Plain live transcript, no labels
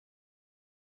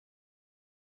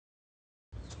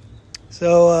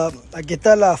So aquí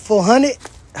está la 400.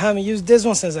 I haven't used this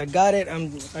one since I got it.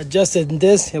 I'm adjusting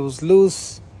this. It was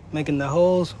loose, making the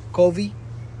holes. Covey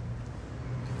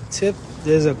tip.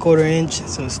 There's a 1/4 inch,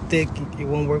 so it's thick. It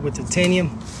won't work with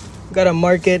titanium. Gotta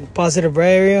mark it positive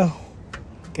area.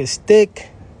 It's thick.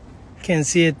 Can't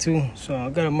see it too, so I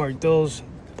gotta mark those.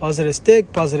 Positive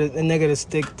stick, positive and negative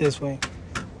stick this way.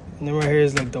 And then right here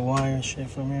is like the wire and shit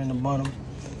from here in the bottom.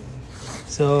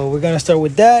 So we're gonna start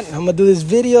with that. I'm gonna do these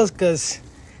videos because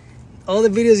all the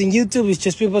videos in YouTube is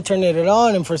just people turning it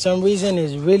on, and for some reason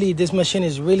this machine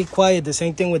is really quiet. The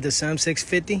same thing with the Sam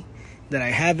 650 that I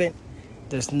haven't.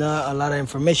 There's not a lot of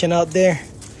information out there.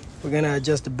 We're gonna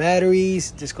adjust the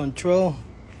batteries, this control,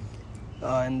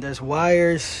 and there's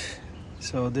wires.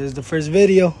 So this is the first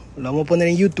video. Lo vamos a poner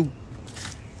en YouTube.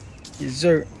 Yes,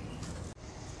 sir.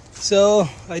 So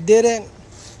I did it.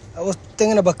 I was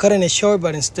thinking about cutting it short,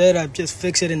 but instead I just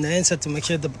fixed it in the inside to make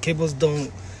sure the cables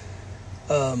don't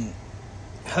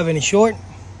have any short.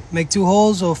 Make 2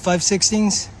 holes of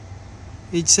 5/16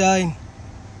 each side.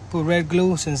 Put red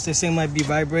glue since this thing might be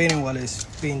vibrating while it's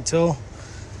being towed.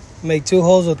 Make 2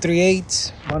 holes of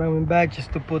 3/8 bottom and back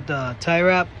just to put the tie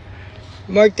wrap.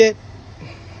 Marked it.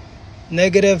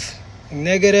 Negative and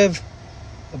negative.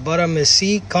 The bottom is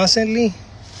C constantly,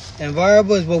 and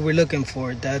variable is what we're looking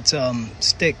for. That's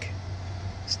stick,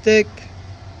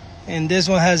 and this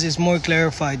one has this more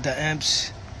clarified. The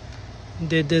amps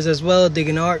did this as well.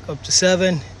 Digging arc up to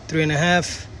 7,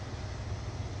 3.5,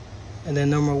 and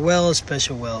then normal weld,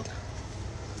 special weld.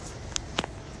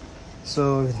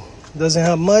 So it doesn't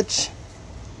have much.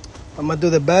 I'm gonna do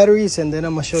the batteries, and then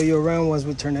I'm gonna show you around once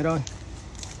we turn it on.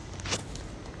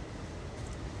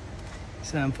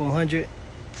 Sam 400.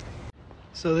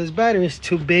 So this battery is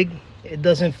too big. It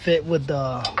doesn't fit with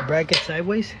the bracket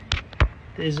sideways.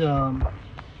 There's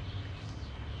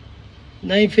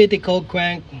 950 cold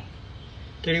crank,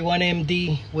 31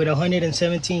 MD with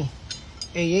 117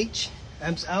 AH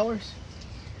amps hours.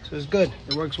 So it's good.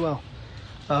 It works well.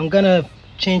 I'm gonna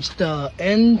change the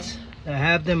ends. I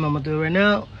have them. I'm gonna do it right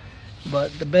now.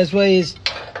 But the best way is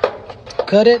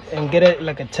cut it and get it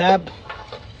like a tab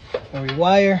and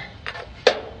rewire.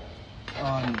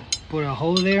 Put a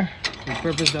hole there,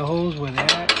 repurpose the holes where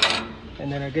they're at, and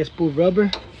then I guess put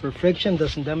rubber for friction,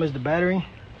 doesn't damage the battery.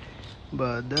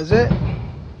 But that's it.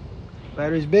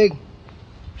 Battery's big,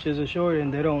 she's a short,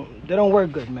 and they don't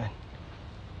work good, man.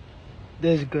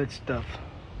 This is good stuff.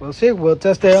 We'll see. We'll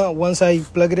test it out. Once I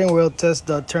plug it in, we'll test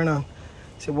the turn on,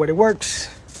 see what it works.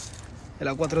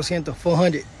 El 400,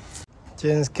 400. Just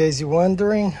in case you're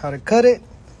wondering how to cut it,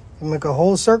 you make a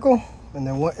whole circle, and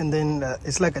then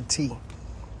it's like a T.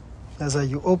 That's how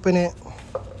you open it.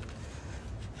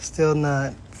 Still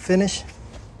not finished.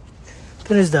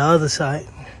 Finish the other side.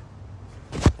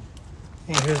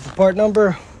 And here's the part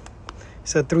number.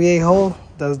 It's a 3/8 hole.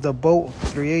 That's the bolt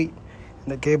 3/8.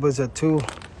 And the cable is a 2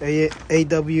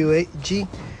 AWG.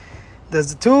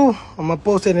 That's the 2. I'm gonna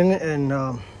post it in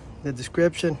the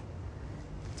description.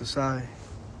 The side.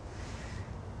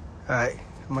 All right.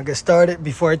 I'm gonna get started.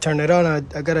 Before I turn it on, I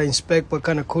gotta inspect what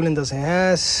kind of cooling does it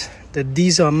has. The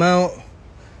diesel amount.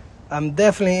 I'm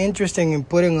definitely interested in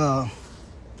putting a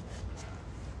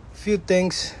few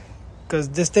things because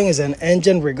this thing is an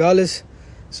engine regardless.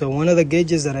 So one of the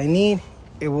gauges that I need,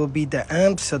 it will be the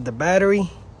amps of the battery.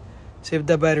 See if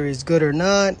the battery is good or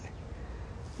not.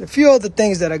 A few other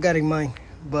things that I got in mind,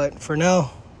 but for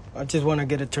now, I just want to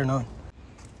get it turned on.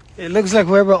 It looks like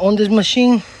whoever owned this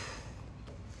machine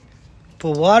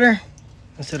put water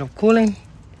instead of cooling.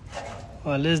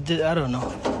 Well, I don't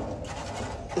know.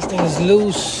 This thing is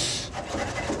loose.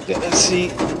 Let's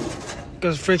see,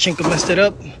 because friction could mess it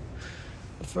up.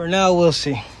 For now, we'll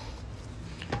see.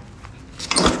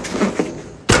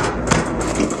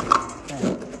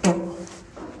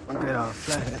 I'll get a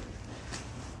flathead.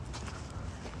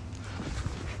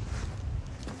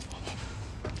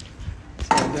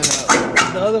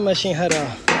 So the other machine had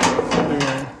a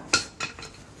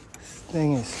this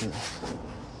thing is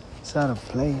it's out of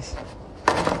place.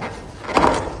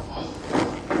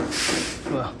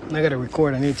 Well, I gotta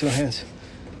record. I need 2 hands.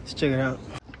 Let's check it out.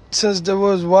 Since there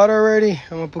was water already,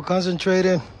 I'm gonna put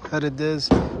concentrated. Added this.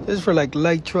 This is for like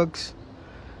light trucks.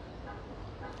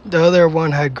 The other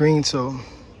one had green, so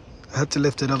I had to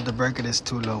lift it up. The bracket is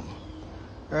too low.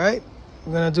 All right,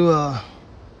 we're gonna do a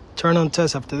turn on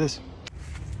test after this.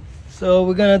 So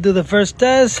we're gonna do the first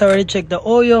test. I already checked the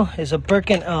oil. It's a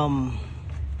Perkin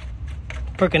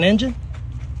engine.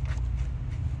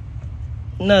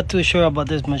 Not too sure about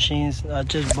these machines. I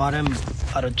just bought them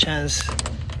out of chance.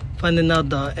 Finding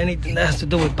out anything that has to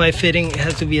do with pipe fitting, it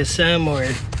has to be a SAM or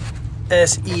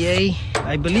SEA,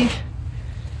 I believe.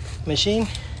 machine.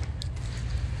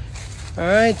 All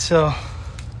right, so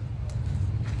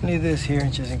leave this here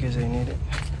just in case I need it.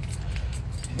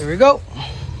 Here we go.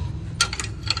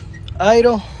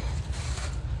 Idle.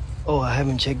 Oh, I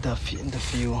haven't checked the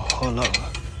fuel. Hold up.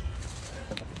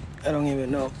 I don't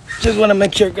even know. Just want to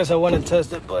make sure because I want to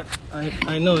test it, but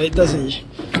I know it doesn't.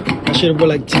 I should have put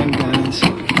like 10 gallons.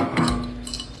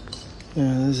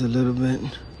 Yeah, this is a little bit.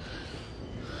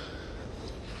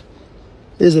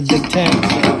 This is a big tank.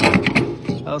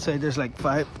 So I'll say there's like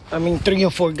 3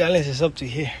 or 4 gallons is up to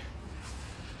here.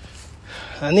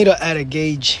 I need to add a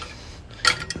gauge.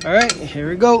 All right, here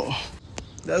we go.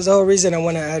 That's the whole reason I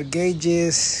want to add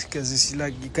gauges, because it's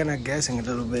like you're kind of guessing a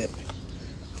little bit.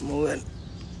 Move it.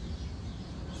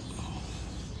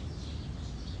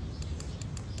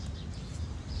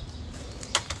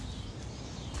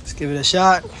 Let's give it a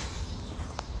shot.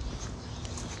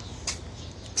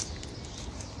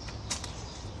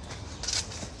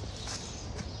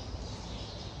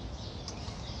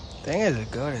 Thing is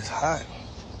good, it's hot.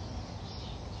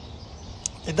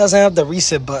 It doesn't have the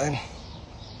reset button.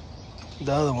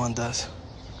 The other one does.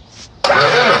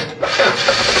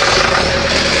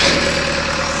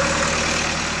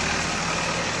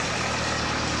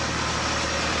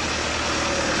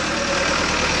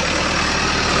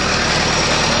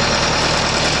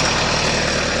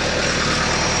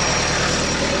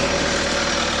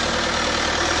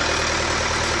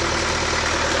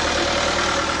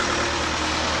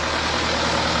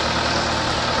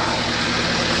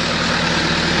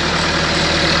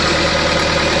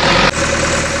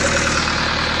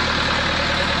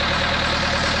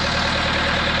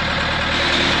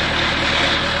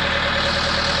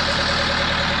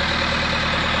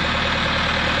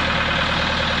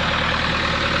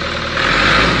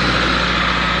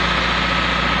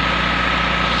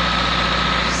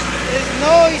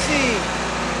 Noisy.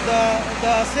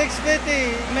 The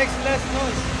 650 makes less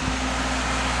noise.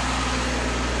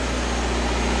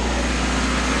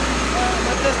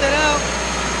 Let's test it out.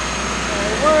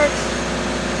 It works.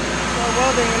 Start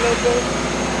welding a little bit.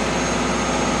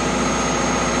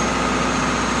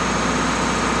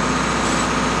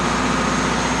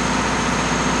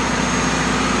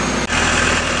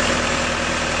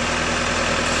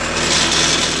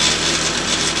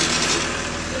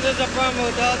 This is a problem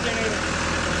with the alternator.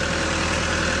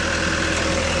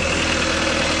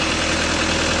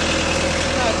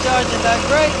 Not charging that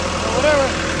great, or whatever.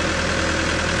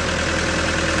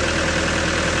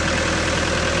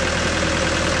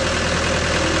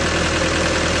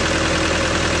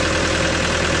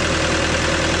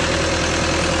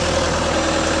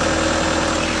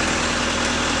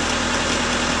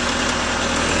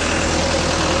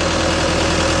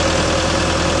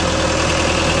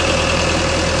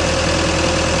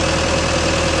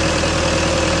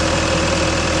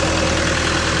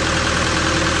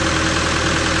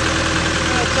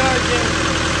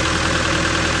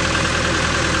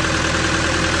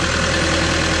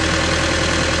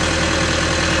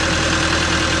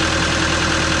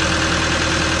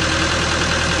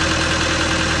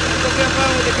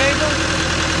 With the cable.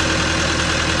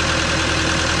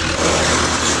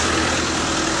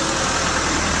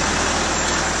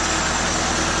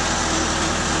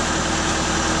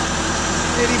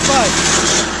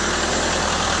 $85.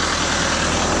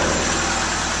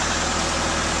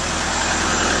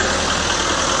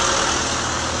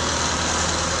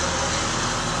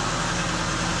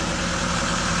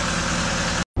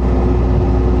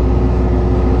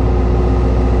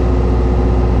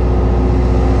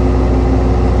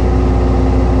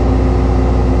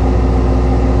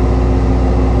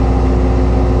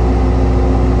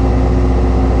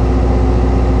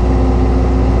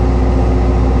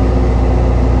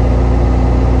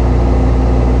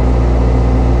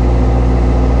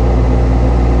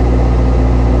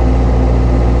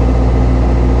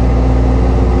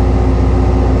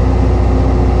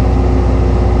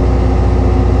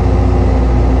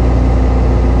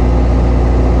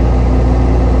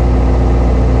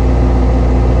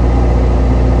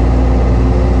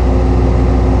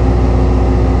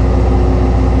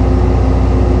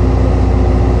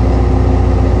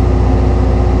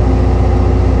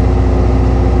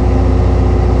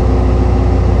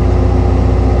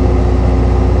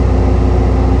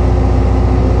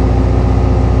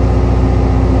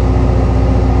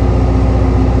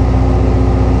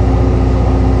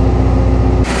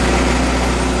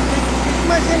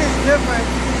 Different.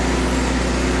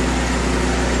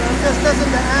 So I'm just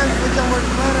testing the amps, which one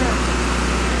works better.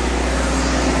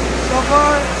 So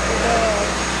far, the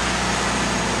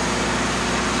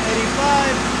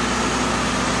 85.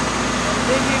 I'm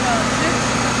thinking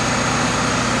 6.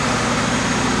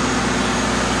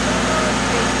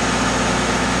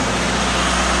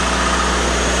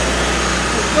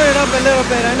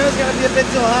 little bit. I know it's gonna be a bit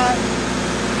too hot.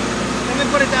 Let me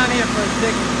put it down here for a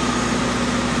second.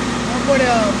 I'll put it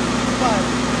 5.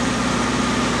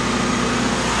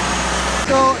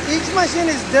 So each machine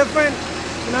is different,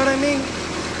 you know what I mean?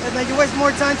 And then you waste more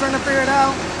time trying to figure it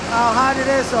out how hot it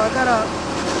is, so I gotta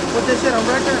put this shit on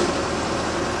record.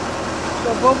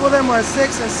 So both of them are 6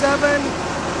 and 7,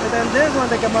 and then this one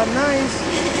they come out nice,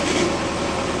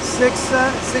 6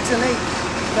 and 8.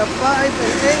 The 5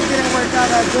 and 8 didn't work out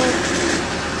that good.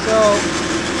 So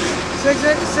 6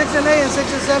 and 8 and 6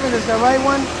 and 7 is the right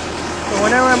one. So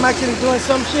whenever I'm actually doing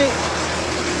some shit,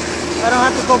 I don't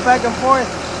have to go back and forth.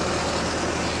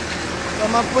 So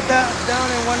I'm gonna put that down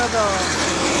in one of the,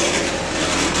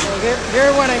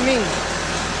 here's what I mean.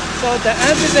 So the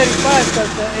amp is 85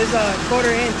 because it's a 1/4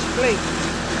 inch plate.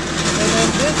 And then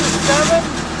this is 7,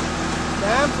 the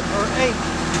amp or 8.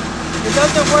 It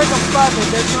doesn't work on profit,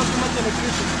 there's not too much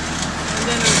electricity. And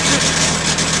then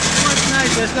it's much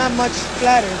nice, there's not much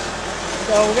splatter.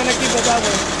 So we're gonna keep it that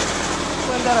way.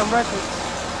 Putting that on record.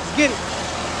 Let's get it.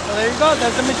 So there you go,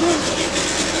 that's the machine.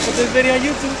 Put this video on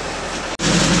YouTube.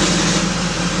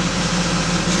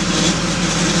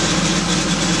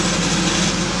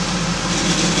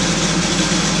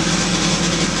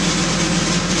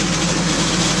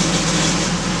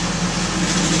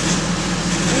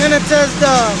 I'm gonna test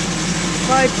the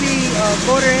 5P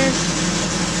 1/4 inch.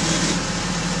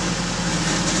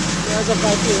 Yeah, that's a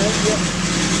 5P, right? Yep.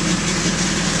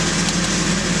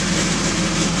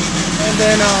 And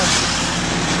then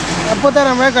I put that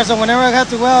on record, so whenever I have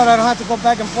to weld, I don't have to go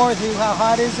back and forth. See how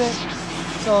hot is it?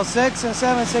 So 6 and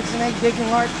 7, 6 and 8 digging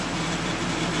hard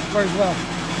works well.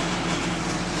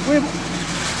 Bueno,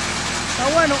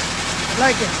 I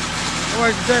like it. It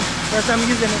works good. First time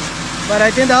using it. But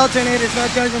I think the alternator is not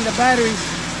charging the batteries.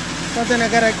 Something I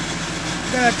gotta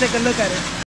take a look at it.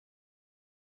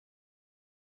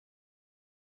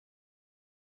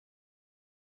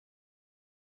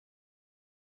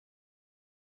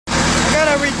 I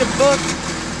gotta read the book.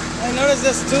 I noticed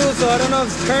this too, so I don't know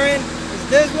if it's current. Is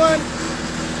this one?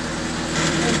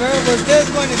 And variable is this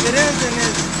one. If it is, then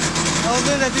it's, I was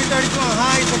doing that 332 on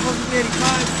high, it's supposed to be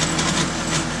 85.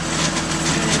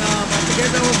 And I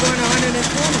guess I was going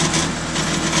 120.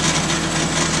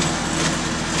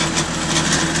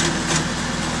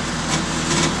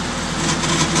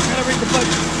 Read the book.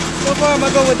 So far I'm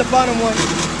gonna go with the bottom one. The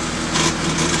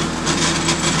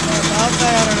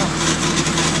outside, I don't know.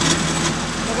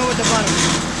 I'll go with the bottom.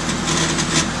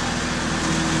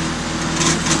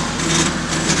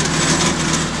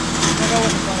 I'll go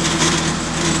with the bottom.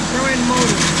 Current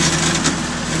motor.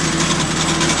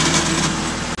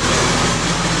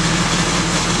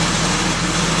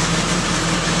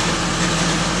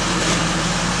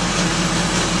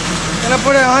 Gonna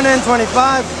put it at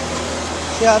 125.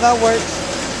 See how that works.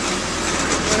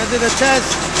 I'm gonna do the test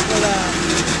for the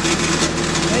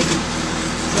weight.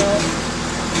 So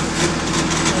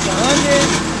that's 100.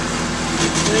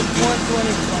 This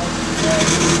 125. Right.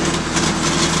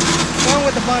 Going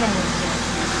with the bottom one.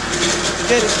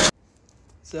 Get it.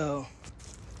 So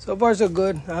far so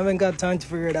good. I haven't got time to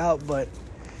figure it out, but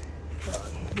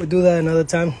we'll do that another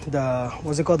time. The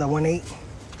what's it called? The 1.8.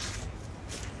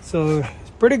 So it's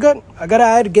pretty good. I gotta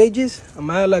add gauges. I'm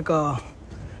at like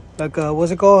what's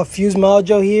it called, a fuse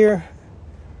module here.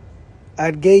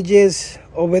 Add gauges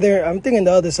over there. I'm thinking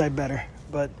the other side better,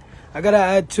 but I gotta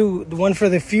add 2. The one for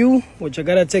the fuel, which I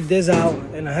gotta take this out,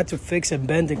 and I had to fix and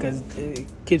bend it because it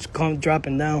keeps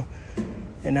dropping down.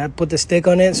 And I put the stick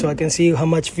on it so I can see how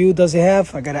much fuel does it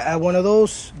have. I gotta add one of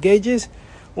those gauges.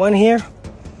 One here,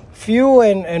 fuel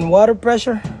and water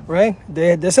pressure, right?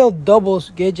 They sell doubles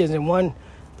gauges, and one,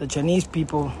 the Chinese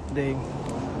people, they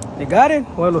got it.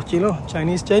 Well, los chilos,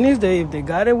 Chinese, if they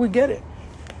got it, we get it.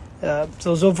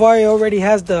 So far it already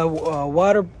has the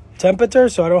water temperature,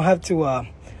 so I don't have to,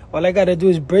 all I got to do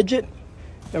is bridge it.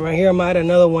 And right here I'm at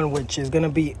another one, which is going to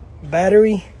be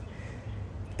battery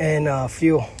and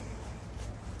fuel.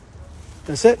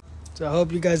 That's it. So I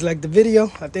hope you guys liked the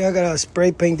video. I think I got to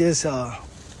spray paint this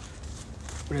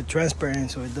with a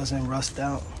transparent so it doesn't rust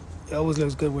out. It always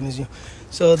looks good when it's new.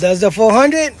 So that's the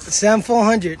 400, Sam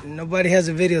 400. Nobody has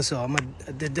a video, so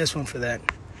I did this one for that.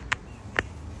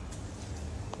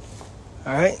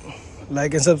 All right,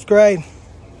 like and subscribe.